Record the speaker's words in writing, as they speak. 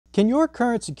Can your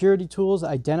current security tools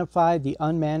identify the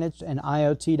unmanaged and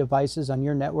IoT devices on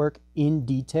your network in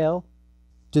detail?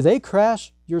 Do they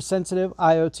crash your sensitive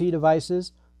IoT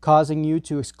devices, causing you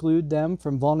to exclude them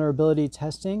from vulnerability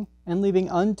testing and leaving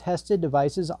untested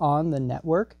devices on the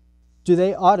network? Do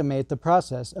they automate the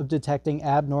process of detecting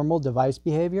abnormal device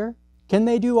behavior? Can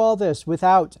they do all this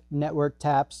without network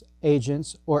taps,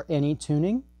 agents, or any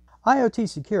tuning? IoT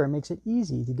Secure makes it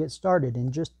easy to get started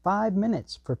in just 5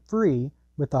 minutes for free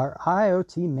with our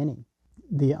IoT-mini.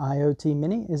 The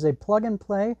IoT-mini is a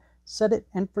plug-and-play,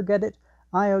 set-it-and-forget-it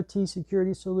IoT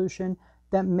security solution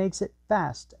that makes it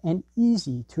fast and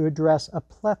easy to address a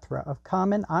plethora of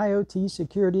common IoT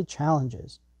security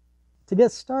challenges. To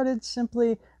get started,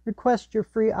 simply request your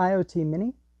free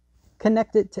IoT-mini,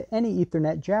 connect it to any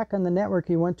Ethernet jack on the network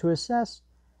you want to assess,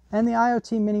 and the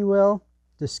IoT-mini will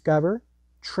discover,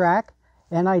 track,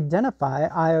 and identify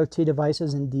IoT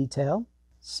devices in detail,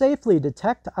 safely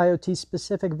detect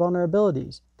IoT-specific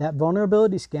vulnerabilities that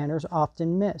vulnerability scanners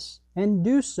often miss, and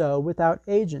do so without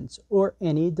agents or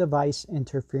any device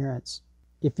interference.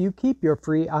 If you keep your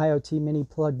free IoT-mini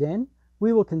plugged in,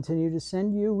 we will continue to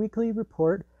send you a weekly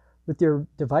report with your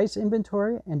device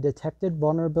inventory and detected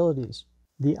vulnerabilities.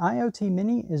 The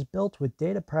IoT-mini is built with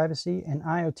data privacy and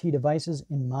IoT devices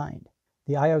in mind.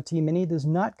 The IoT-mini does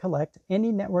not collect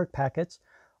any network packets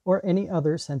or any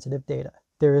other sensitive data.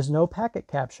 There is no packet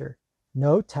capture,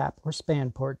 no tap or span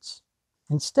ports.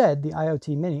 Instead, the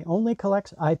IoT-mini only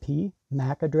collects IP,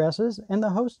 MAC addresses, and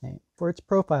the host name for its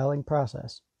profiling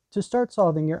process. To start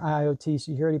solving your IoT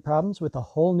security problems with a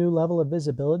whole new level of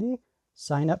visibility,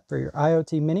 sign up for your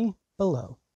IoT-mini below.